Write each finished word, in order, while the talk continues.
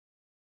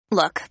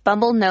Look,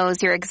 Bumble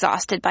knows you're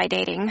exhausted by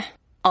dating.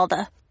 All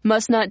the,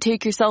 must not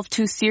take yourself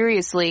too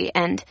seriously,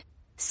 and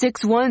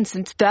 6'1"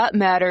 since that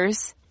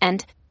matters,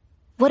 and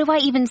what do I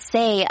even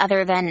say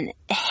other than,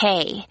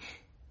 hey?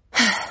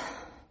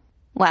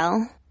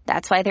 Well,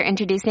 that's why they're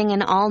introducing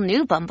an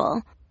all-new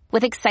Bumble,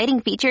 with exciting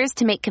features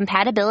to make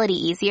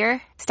compatibility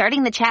easier,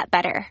 starting the chat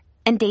better,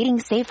 and dating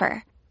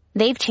safer.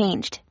 They've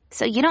changed,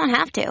 so you don't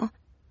have to.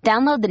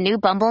 Download the new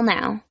Bumble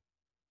now.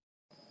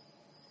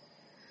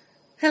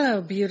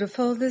 Hello,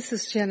 beautiful. This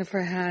is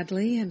Jennifer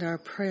Hadley, and our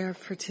prayer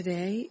for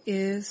today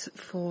is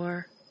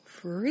for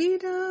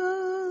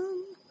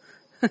freedom.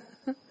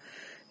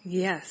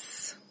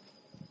 Yes.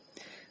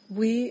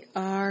 We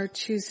are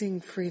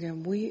choosing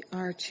freedom. We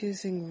are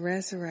choosing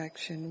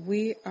resurrection.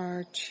 We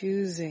are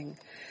choosing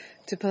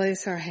to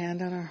place our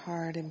hand on our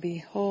heart and be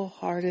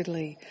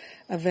wholeheartedly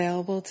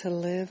available to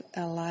live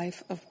a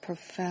life of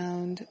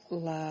profound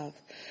love.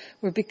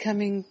 We're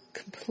becoming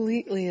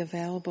completely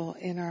available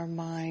in our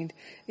mind.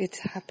 It's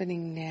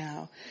happening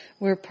now.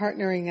 We're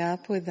partnering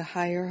up with the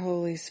higher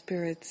Holy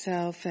Spirit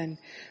self and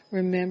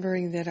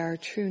remembering that our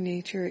true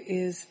nature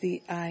is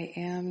the I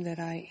am that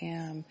I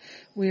am.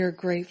 We are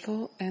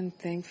grateful and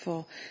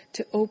thankful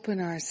to open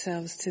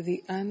ourselves to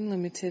the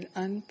unlimited,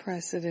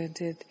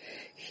 unprecedented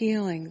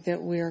healing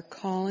that we are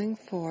calling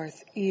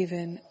forth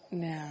even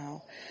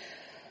now.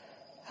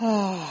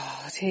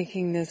 Oh,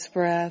 taking this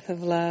breath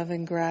of love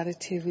and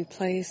gratitude, we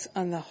place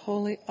on the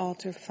holy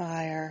altar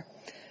fire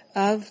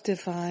of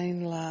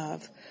divine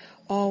love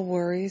all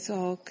worries,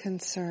 all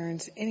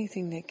concerns,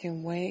 anything that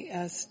can weigh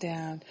us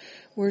down.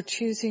 We're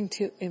choosing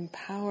to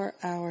empower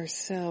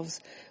ourselves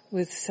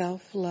with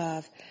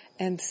self-love,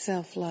 and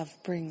self-love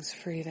brings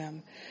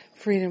freedom.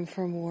 Freedom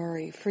from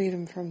worry,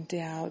 freedom from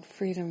doubt,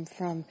 freedom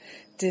from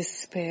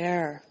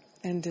despair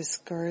and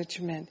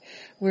discouragement.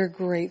 We're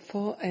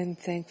grateful and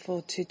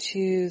thankful to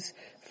choose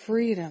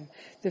freedom,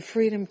 the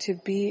freedom to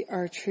be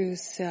our true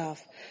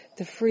self,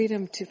 the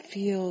freedom to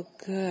feel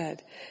good,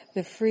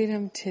 the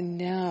freedom to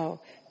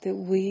know that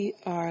we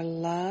are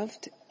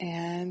loved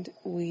and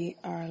we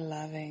are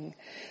loving.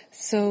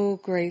 So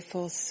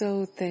grateful,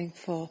 so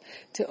thankful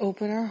to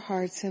open our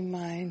hearts and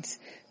minds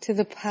to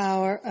the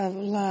power of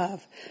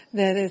love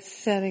that is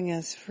setting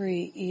us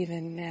free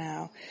even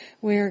now.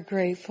 We are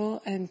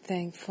grateful and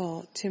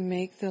thankful to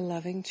make the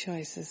loving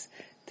choices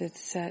that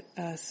set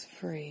us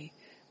free.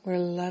 We're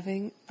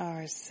loving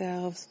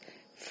ourselves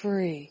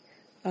free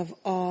of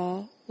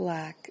all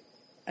lack,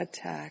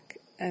 attack,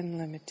 and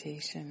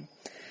limitation.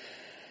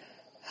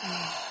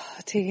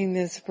 Taking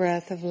this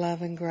breath of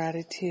love and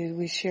gratitude,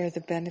 we share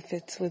the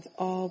benefits with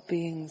all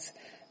beings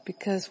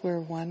because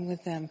we're one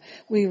with them.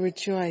 We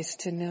rejoice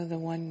to know the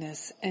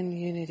oneness and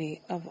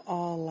unity of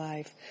all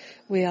life.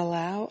 We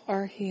allow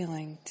our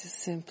healing to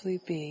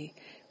simply be.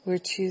 We're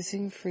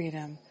choosing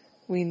freedom.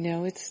 We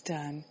know it's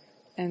done,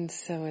 and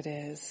so it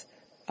is.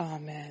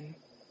 Amen.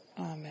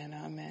 Amen.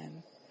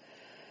 Amen.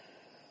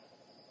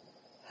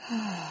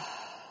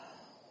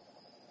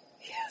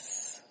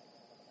 Yes.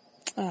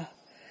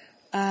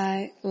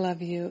 I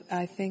love you.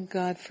 I thank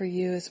God for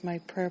you as my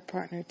prayer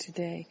partner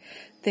today.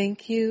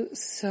 Thank you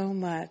so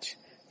much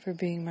for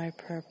being my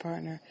prayer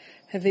partner.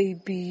 Have a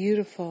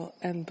beautiful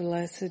and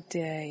blessed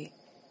day.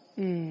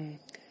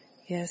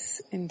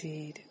 Yes,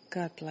 indeed.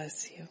 God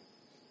bless you.